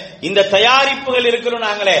சொல்லப்படக்கூடிய இந்த தயாரிப்புகள் இருக்கிறோம்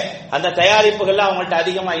நாங்களே, அந்த தயாரிப்புகள் அவங்கள்ட்ட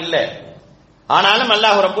அதிகமா இல்ல. ஆனாலும்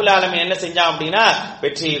அல்லாஹ் ரப்புல் ஆலமீன் என்ன செஞ்சான் அப்படின்னா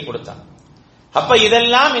வெற்றியை கொடுத்தான். அப்ப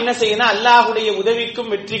இதெல்லாம் என்ன செய்யணும்? அல்லாஹ்வுடைய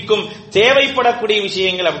உதவிக்கும் வெற்றிக்கும் தேவைப்படக்கூடிய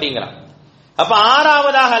விஷயங்கள் அப்படிங்கிறான். அப்ப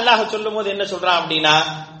 6வதாக அல்லாஹ் சொல்லும் போது என்ன சொல்றான் அப்படின்னா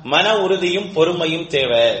மன உறுதியும் பொறுமையும்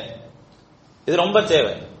தேவை. இது ரொம்ப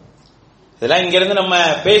தேவை. இதெல்லாம் இங்க இருந்து நம்ம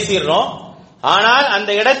பேசிடுறோம், ஆனால்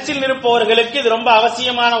அந்த இடத்தில் இருப்பவர்களுக்கு இது ரொம்ப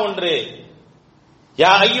அவசியமான ஒன்று.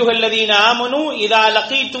 யா அய்யுஹல்லதீன ஆமனு இதா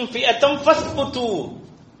லகீதும் ஃபிஅத்தம் ஃபஸ்புது,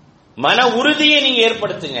 மன உறுதியை நீங்க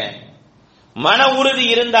ஏற்படுத்துங்க. மன உறுதி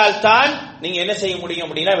இருந்தால்தான் நீங்க என்ன செய்ய முடியும்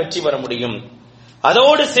அப்படின்னா வெற்றி பெற முடியும்.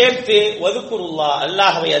 அதோடு சேர்த்து வதுகுருல்லாஹ்,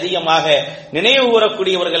 அல்லாஹ்வை அதிகமாக நினைவு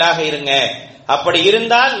கூறக்கூடியவர்களாக இருங்க. அப்படி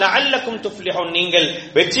இருந்தால் லஅல்லக்கும் துஃப்லிஹூன், நீங்கள்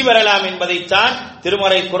வெற்றி பெறலாம் என்பதைத்தான்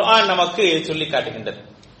திருமறை குர்ஆன் நமக்கு சொல்லி காட்டுகின்றது.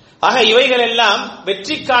 ஆக இவைகள் எல்லாம்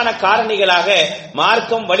வெற்றிக்கான காரணிகளாக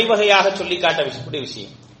மார்க்கம் வழிவகையாக சொல்லி காட்டக்கூடிய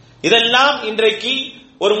விஷயம். இதெல்லாம் இன்றைக்கு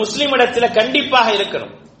ஒரு முஸ்லிமிடத்தில் கண்டிப்பாக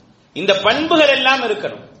இருக்கணும். இந்த பண்புகள் எல்லாம்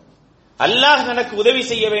இருக்கணும். அல்லாஹ் எனக்கு உதவி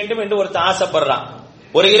செய்ய வேண்டும் என்று ஒருத்தன் ஆசைப்படுறான்.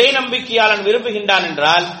 ஒரு இறை நம்பிக்கையாளன் விரும்புகின்றான்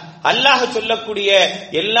என்றால் அல்லாஹ் சொல்லக்கூடிய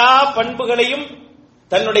எல்லா பண்புகளையும்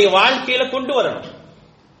தன்னுடைய வாழ்க்கையில கொண்டு வரணும்.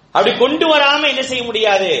 அப்படி கொண்டு வராம என்ன செய்ய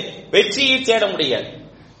முடியாது? வெற்றியை தேட முடியாது.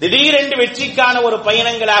 திடீரென்று வெற்றிக்கான ஒரு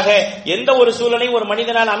பயணங்களாக எந்த ஒரு சூழலையும் ஒரு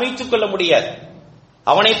மனிதனால் அமைத்துக் கொள்ள முடியாது.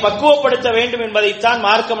 அவனை பக்குவப்படுத்த வேண்டும் என்பதைத்தான்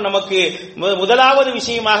மார்க்கம் நமக்கு முதலாவது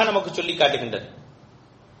விஷயமாக நமக்கு சொல்லி காட்டுகின்றது.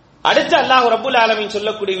 அடுத்து அல்லாஹ் ரப்புல் ஆலமீன்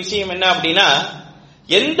சொல்லக்கூடிய விஷயம் என்ன அப்படின்னா,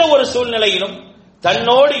 எந்த ஒரு சூழ்நிலையிலும்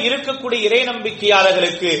தன்னோடு இருக்கக்கூடிய இறை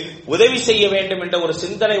நம்பிக்கையாளர்களுக்கு உதவி செய்ய வேண்டும் என்ற ஒரு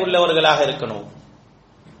சிந்தனை உள்ளவர்களாக இருக்கணும்.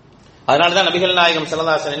 அதனாலதான் நபிகள் நாயகம்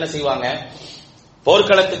ஸல்லல்லாஹு அலைஹி வஸல்லம் என்ன செய்வாங்க,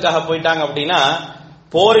 போர்க்களத்துக்காக போயிட்டாங்க அப்படின்னா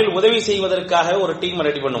போரில் உதவி செய்வதற்காக ஒரு டீம்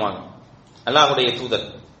ரெடி பண்ணுவாங்க. அல்லாஹ்வுடைய தூதர்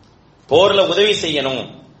போர்ல உதவி செய்யணும்,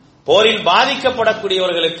 போரில்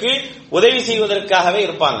பாதிக்கப்படக்கூடியவர்களுக்கு உதவி செய்வதற்காகவே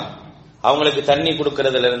இருப்பாங்க. அவங்களுக்கு தண்ணி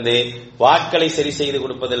கொடுக்கறதுல இருந்து, வாட்களை சரி செய்து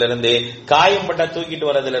கொடுப்பதிலிருந்து, காயம்பட்ட தூக்கிட்டு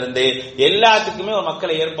வர்றதுல எல்லாத்துக்குமே ஒரு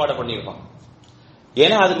மக்களை ஏற்பாடு பண்ணியிருப்பாங்க.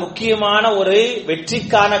 ஏன்னா அது முக்கியமான ஒரு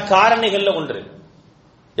வெற்றிக்கான காரணிகள்ல ஒன்று.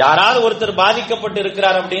 யாராவது ஒருத்தர் பாதிக்கப்பட்டு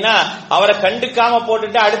இருக்கிறார் அப்படின்னா அவரை கண்டுக்காம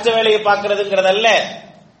போட்டுட்டு அடுத்த வேலையை பார்க்கறதுங்கிறதல்ல.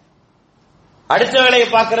 அடுத்த வேலையை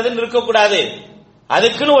பார்க்கறதுன்னு இருக்கக்கூடாது.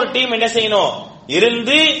 அதுக்குன்னு ஒரு டீம் என்ன செய்யணும்,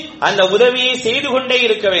 இருந்து அந்த உதவியை செய்து கொண்டே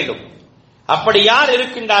இருக்க வேண்டும். அப்படி யார்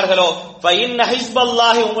இருக்கின்றார்களோ ஃபஇன்ன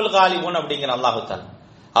ஹிஸ்பல்லாஹி ஹுமுல் காலிபூன் அப்படிங்கிற அல்லாஹ் தஆலா,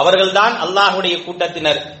 அவர்கள்தான் அல்லாஹ்வுடைய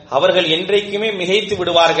கூட்டத்தினர், அவர்கள் என்றைக்குமே மிகைத்து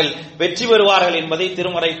விடுவார்கள், வெற்றி பெறுவார்கள் என்பதை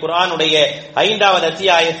திருமறை குர்ஆனுடைய 5வது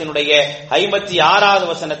அத்தியாயத்தினுடைய 56வது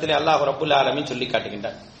வசனத்திலே அல்லாஹ் ரப்புல் ஆலமீன் சொல்லி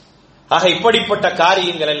காட்டுகின்றார். ஆக இப்படிப்பட்ட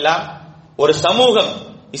காரியங்கள் எல்லாம் ஒரு சமூகம்,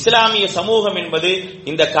 இஸ்லாமிய சமூகம் என்பது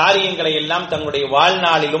இந்த காரியங்களை எல்லாம் தங்களுடைய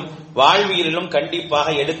வாழ்நாளிலும் வாழ்வியலிலும் கண்டிப்பாக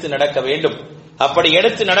எடுத்து நடக்க வேண்டும். அப்படி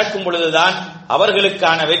எடுத்து நடக்கும் பொழுதுதான்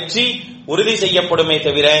அவர்களுக்கான வெற்றி உறுதி செய்யப்படுமே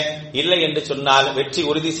தவிர இல்லை என்று சொன்னால் வெற்றி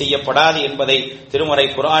உறுதி செய்யப்படாது என்பதை திருமறை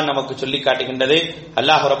குர்ஆன் நமக்கு சொல்லி காட்டுகின்றது.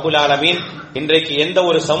 அல்லாஹ் ரப்புல் ஆலமீன் இன்றைக்கு எந்த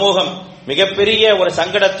ஒரு சமூகம் மிகப்பெரிய ஒரு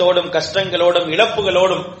சங்கடத்தோடும் கஷ்டங்களோடும்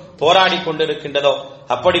இழப்புகளோடும் போராடி கொண்டிருக்கின்றதோ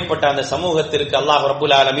அப்படிப்பட்ட அந்த சமூகத்திற்கு அல்லாஹ்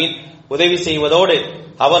ரப்புல் ஆலமீன் உதவி செய்வதோடு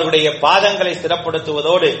அவர்களுடைய பாதங்களை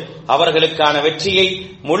ஸ்திரப்படுத்துவதோடு அவர்களுக்கான வெற்றியை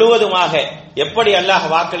முழுவதுமாக எப்படி அல்லாஹ்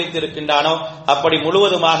வாக்களித்து இருக்கின்றானோ அப்படி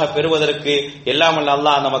முழுவதுமாக பெறுவதற்கு எல்லாம் வல்ல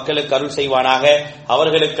அல்லாஹ் அந்த மக்களுக்கு அருள் செய்வானாக.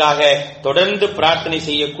 அவர்களுக்காக தொடர்ந்து பிரார்த்தனை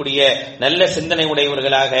செய்யக்கூடிய நல்ல சிந்தனை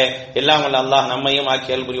உடையவர்களாக எல்லாம் வல்ல அல்லாஹ் நம்மையும்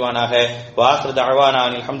ஆக்கி அருள் புரிவானாக. வாஹிரு தஅவானா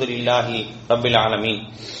அல்ஹம்துலில்லாஹி ரப்பில் ஆலமீன்.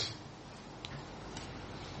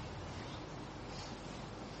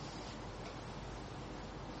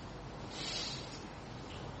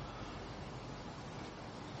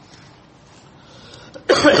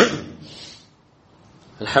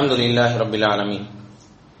 அல்ஹம்துலில்லாஹி ரப்பில் ஆலமீன்.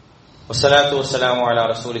 வஸ்ஸலாத்து வஸ்ஸலாமு அலா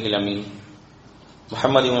ரசூலில் அமீன்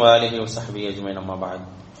முஹம்மதின் வ ஆலிஹி வ ஸஹ்பிஹி அஜ்மஈன். அம்மா பஅத்.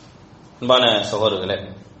 அன்பான சகோதரர்களே,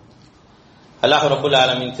 அல்லாஹ் ரப்புல்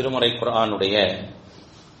ஆலமீன் திருமறை குர்ஆனுடைய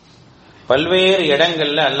பல்வேறு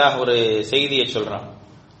இடங்கள்ல அல்லாஹ் ஒரு செய்தியை சொல்றான்.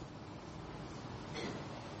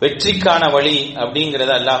 வெற்றிக்கான வழி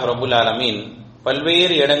அப்படிங்கறத அல்லாஹ் ரப்புல் ஆலமீன்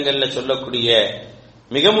பல்வேறு இடங்கள்ல சொல்லக்கூடிய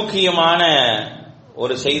மிக முக்கியமான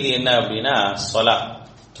ஒரு செய்தி என்ன அப்படின்னா ஸலா,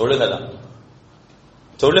 தொழுகைதான்.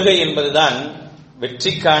 தொழுகை என்பதுதான்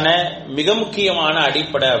வெற்றிக்கான மிக முக்கியமான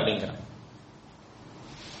அடிப்படை அப்படிங்கிறான்.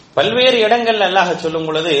 பல்வேறு இடங்கள்ல அல்லாஹ் சொல்லும்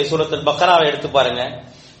பொழுது சூரத்துல் பக்ராவை எடுத்து பாருங்க,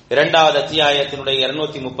 2வது அத்தியாயத்தினுடைய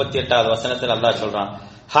 238வது வசனத்தில் அல்லாஹ் சொல்றான்,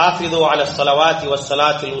 ஹாஃபிது அலஸ் ஸலவாத்தி வஸ்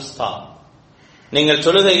ஸலாத்தில் உஸ்தா, நீங்கள்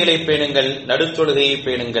தொழுகைகளை பேணுங்கள், நடுத்தொழுகையை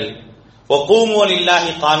பேணுங்கள். வகூமு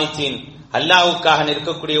லில்லாஹி கானிதீன், அல்லாஹ்வுக்காக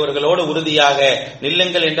நிற்கக்கூடியவர்களோடு உறுதியாக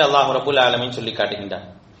நில்லுங்கள் என்று அல்லாஹ் ரப்புல் ஆலமீன் சொல்லி காட்டுகின்றார்.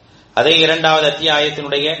 அதே 2வது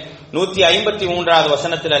அத்தியாயத்தினுடைய 153வது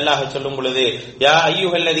வசனத்தில் அல்லாஹ் சொல்லும் பொழுது, யா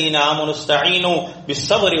அய்யுஹல்லதீன ஆமனு ஸ்தஈனு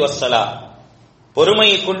பிஸ்ஸப்ரி வஸ்ஸலா,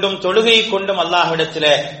 பொறுமையை கொண்டும் தொழுகையை கொண்டும் அல்லாஹ்விடத்தில்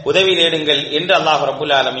உதவி தேடுங்கள் என்று அல்லாஹ்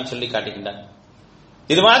ரப்புல் ஆலமீன் சொல்லி காட்டுகின்றார்.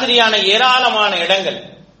 இது மாதிரியான ஏராளமான இடங்கள்,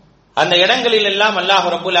 அந்த இடங்களில் எல்லாம் அல்லாஹ்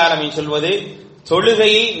ரப்புல் ஆலமீன் சொல்வது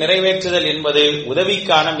தொழுகையை நிறைவேற்றுதல் என்பது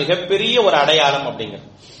உதவிக்கான மிகப்பெரிய ஒரு அடையாளம் அப்படிங்கிறது.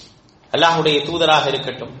 அல்லாஹ்வுடைய தூதராக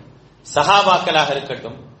இருக்கட்டும், சஹாபாக்களாக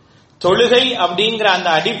இருக்கட்டும், தொழுகை அப்படிங்கிற அந்த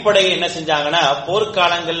அடிப்படையை என்ன செஞ்சாங்கன்னா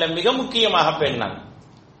போர்க்காலங்கள்ல மிக முக்கியமாக பேணினாங்க.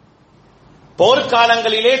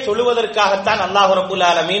 போர்க்காலங்களிலே தொழுவதற்காகத்தான் அல்லாஹ் ரப்புல்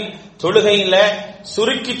ஆலமீன் தொழுகையில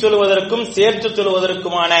சுருக்கி தொழுவதற்கும் சேர்த்து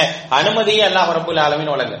தொழுவதற்குமான அனுமதியை அல்லாஹ் ரப்புல்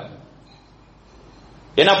ஆலமீன் வழங்குகிறார்.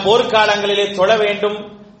 ஏன்னா போர்க்காலங்களிலே தொழ வேண்டும்,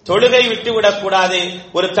 தொழுகை விட்டுவிடக் கூடாது,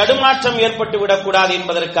 ஒரு தடுமாற்றம் ஏற்பட்டு விடக்கூடாது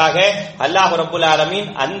என்பதற்காக அல்லாஹ் ரப்புல் ஆலமீன்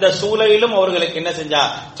அந்த சூழலிலும் அவர்களுக்கு என்ன செஞ்சா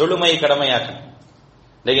தொழுமையை கடமையாக்கணும்.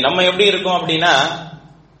 இன்னைக்கு நம்ம எப்படி இருக்கோம் அப்படின்னா,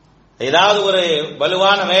 ஏதாவது ஒரு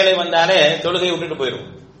வலுவான வேலை வந்தாலே தொழுகை விட்டுட்டு போயிடும்.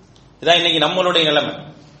 இதான் இன்னைக்கு நம்மளுடைய நிலைமை.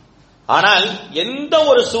 ஆனால் எந்த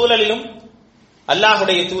ஒரு சூழலிலும்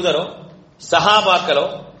அல்லாஹுடைய தூதரோ சஹாபாக்களோ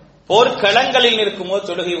போர்க்களங்களில் இருக்கும்போது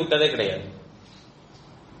தொழுகை விட்டதே கிடையாது.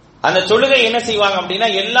 அந்த தொழுகை என்ன செய்வாங்க அப்படின்னா,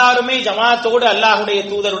 எல்லாருமே ஜமாத்தோடு அல்லாஹுடைய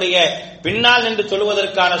தூதருடைய பின்னால் நின்று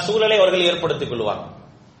தொழுவதற்கான சூழலை அவர்கள் ஏற்படுத்திக் கொள்வாங்க.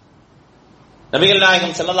 நபிகள்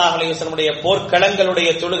நாயகம் ஸல்லல்லாஹு அலைஹி வஸல்லம் போர்க்களங்களுடைய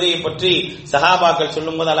தொழுகையை பற்றி சஹாபாக்கள்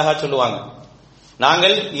சொல்லும்போது அழகா சொல்லுவாங்க,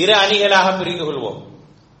 நாங்கள் இரு அணிகளாக பிரிந்து கொள்வோம்,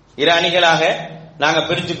 இரு அணிகளாக நாங்க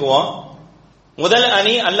பிரிஞ்சுக்குவோம். முதல்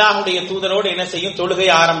அணி அல்லாஹுடைய தூதரோடு என்ன செய்யும், தொழுகை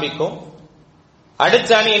ஆரம்பிக்கும். அடுத்த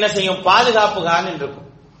அணி என்ன செய்யும், பாதுகாப்புகான் இருக்கும்,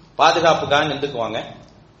 பாதுகாப்புகான் நின்றுக்குவாங்க.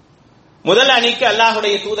 முதல் அணிக்கு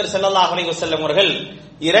அல்லாஹுடைய தூதர் ஸல்லல்லாஹு அலைஹி வஸல்லம் அவர்கள்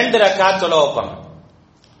 2 ரக்காத் தொழ வைப்பாங்க.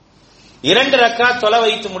 2 ரக்காத் தொழ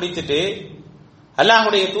வைத்து முடித்துட்டு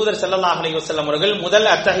அல்லாஹுடைய தூதர் ஸல்லல்லாஹு அலைஹி வஸல்லம் அவர்கள் முதல்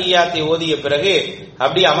அத்தஹியாத்தை ஓதிய பிறகு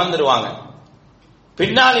அப்படி அமர்ந்துருவாங்க.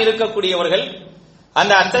 பின்னால் இருக்கக்கூடியவர்கள்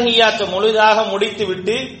அந்த அத்தஹியாத்தை முழுதாக முடித்து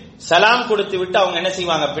விட்டு சலாம் கொடுத்து விட்டு அவங்க என்ன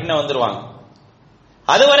செய்வாங்க, பின்ன வந்துருவாங்க.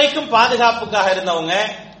 அதுவரைக்கும் பாதுகாப்புக்காக இருந்தவங்க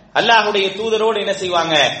அல்லாஹுடைய தூதரோடு என்ன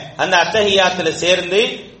செய்வாங்க, அந்த அத்தஹியாத்துல சேர்ந்து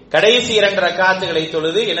கடைசி 2 ரக்காத்துகளை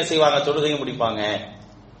தொழுது என்ன செய்வாங்க, தொழுகையை முடிப்பாங்க.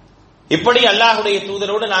 இப்படி அல்லாஹுடைய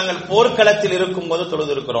தூதரோடு நாங்கள் போர்க்களத்தில் இருக்கும் போது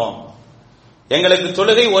தொழுது இருக்கிறோம். எங்களுக்கு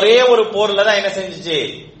தொழுகை ஒரே ஒரு போர்ல தான் என்ன செஞ்சுச்சு,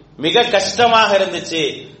 மிக கஷ்டமாக இருந்துச்சு.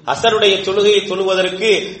 அசருடைய தொழுகையை தொழுவதற்கு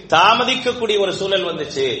தாமதிக்கக்கூடிய ஒரு சூழல்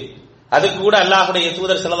வந்துச்சு. அதுக்கு கூட அல்லாஹுடைய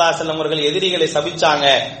தூதர் ஸல்லல்லாஹு அலைஹி வஸல்லம் அவர்கள் எதிரிகளை சபிச்சாங்க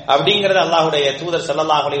அப்படிங்கறது அல்லாஹுடைய தூதர்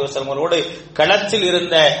ஸல்லல்லாஹு அலைஹி வஸல்லம் அவரோடு களத்தில்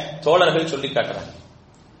இருந்த தோழர்கள் சொல்லி காட்டுறாங்க.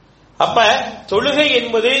 அப்ப தொழுகை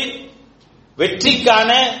என்பது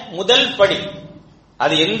வெற்றிக்கான முதல் படி.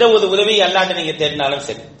 அது எந்த ஒரு உதவி அல்லாஹ்ட்ட நீங்க தேடினாலும்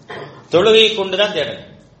சரி, தொழுகையை கொண்டுதான் தேடணும்.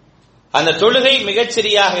 அந்த தொழுகை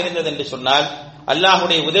மிகச்சரியாக இருந்தது என்று சொன்னால்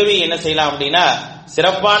அல்லாஹுடைய உதவி என்ன செய்யலாம் அப்படின்னா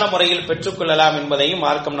சிறப்பான முறையில் பெற்றுக்கொள்ளலாம் என்பதையும்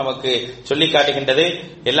மார்க்கம் நமக்கு சொல்லி காட்டுகின்றது.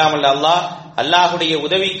 எல்லாம் வல்ல அல்லாஹ் அல்லாஹுடைய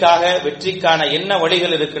உதவிக்காக வெற்றிக்கான என்ன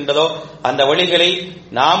வழிகள் இருக்கின்றதோ அந்த வழிகளை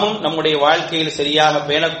நாமும் நம்முடைய வாழ்க்கையில் சரியாக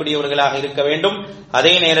பேணக்கூடியவர்களாக இருக்க வேண்டும்.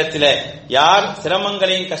 அதே நேரத்தில் யார்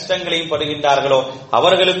சிரமங்களையும் கஷ்டங்களையும் படுகின்றார்களோ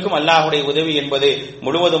அவர்களுக்கும் அல்லாஹுடைய உதவி என்பது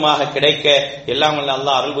முழுவதுமாக கிடைக்க எல்லாம் வல்ல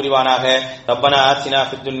அல்லாஹ் அருள் புரிவானாக. ரப்பனா ஆத்தினா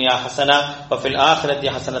ஃபித் துன்யா ஹஸனா வ ஃபில் ஆখিরাতি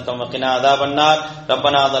ஹஸனத்தம் வ கினா அஸாபன்னார்.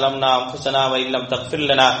 ரப்பனா ஸலம்னா அன்ஃபுஸனா வ இல்லம் தக்ஃபிர்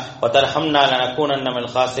லனா வ தர்ஹம்னா லனகூனன்ன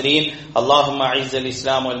மினல் காஸிரீன். அல்லாஹும்ம அஇஸ்ஸல்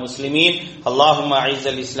இஸ்லாம் வல் முஸ்லிமீன். اللهم اعز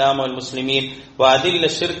الاسلام والمسلمين واذل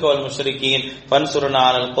الشرك والمشركين وانصرنا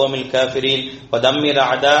على القوم الكافرين ودمر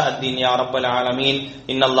اعداء الدين يا رب العالمين.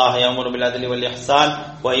 ان الله يأمر بالعدل والاحسان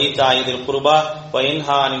وايتاء ذي القربى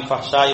وينهى عن الفحشاء